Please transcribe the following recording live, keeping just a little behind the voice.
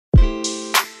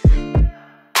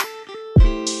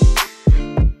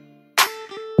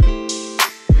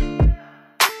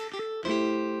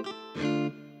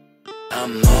I'm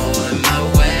on my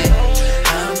way.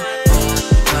 I'm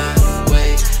on my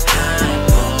way.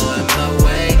 I'm on my way. I'm on my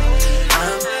way.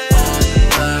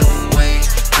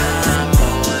 I'm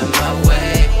on my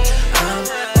way. I'm on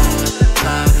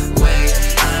my way.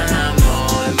 I'm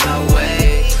on my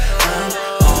way.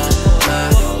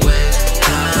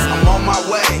 I'm on my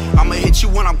way. I'ma hit you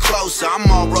when I'm closer. I'm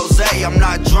all rosé. I'm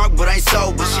not drunk, but ain't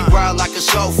sober. She ride like a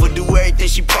chauffeur, do everything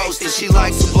she posted. She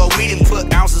likes to blow weed and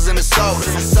put ounces in the soda.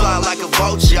 Fly like a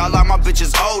vulture, all of my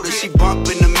bitches older. She bump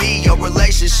into me, your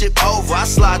relationship over. I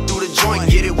slide through the joint,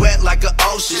 get it wet like an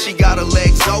ocean. She got her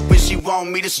legs open, she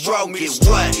want me to stroke it.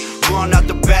 What? Blowing out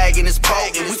the bag and it's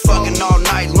potent. We fucking all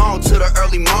night long till the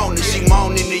early morning. She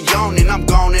moaning and yawning, I'm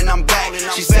gone and I'm back.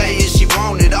 She saying she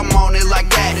want it, I'm on it like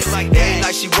that. Every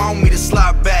night she want me to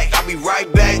slide back. I'll be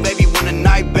right back, baby, when the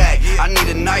night back. I need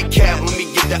a nightcap, let me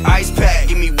get the ice pack.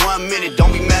 Give me 1 minute,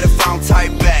 don't be mad if I don't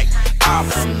type back.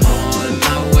 I'm on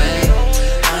my way.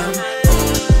 I'm on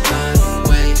my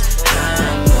way.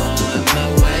 I'm on my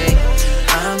way.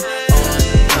 I'm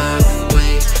on my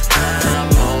way.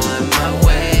 I'm on my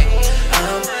way. I'm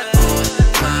on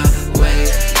my way.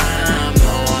 I'm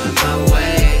on my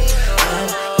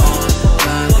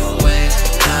way.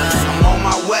 I'm on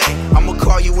my way. I'ma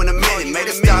call you in a minute. Made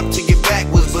a stop to get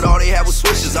backwards, but all they had was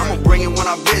switches. I'ma bring it when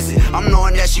I visit. I'm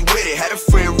knowing that she with it. Had a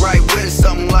friend right with it,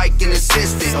 something like an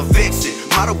assistant, a vixen.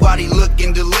 Model body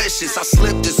looking delicious. I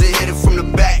slipped as it hit it from the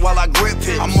back while I grip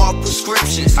it. I'm off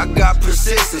prescriptions, I got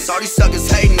persistence. All these suckers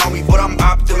hating on me, but I'm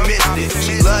optimistic.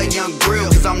 She love young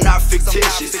Brill, cause I'm not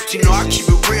fictitious. She know I keep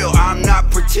it real, I'm not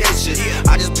pretentious.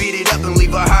 I just beat it up and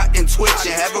leave her hot and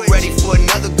twitching. Have her ready for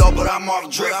another go, but I'm off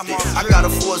drifting. I got a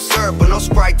full serve, but no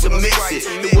Sprite to mix it.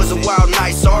 It was a wild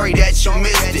night, sorry that you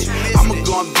missed it. I'ma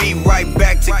gonna be right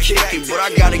back to kicking, but I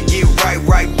gotta get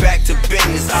right back to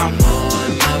business. I'm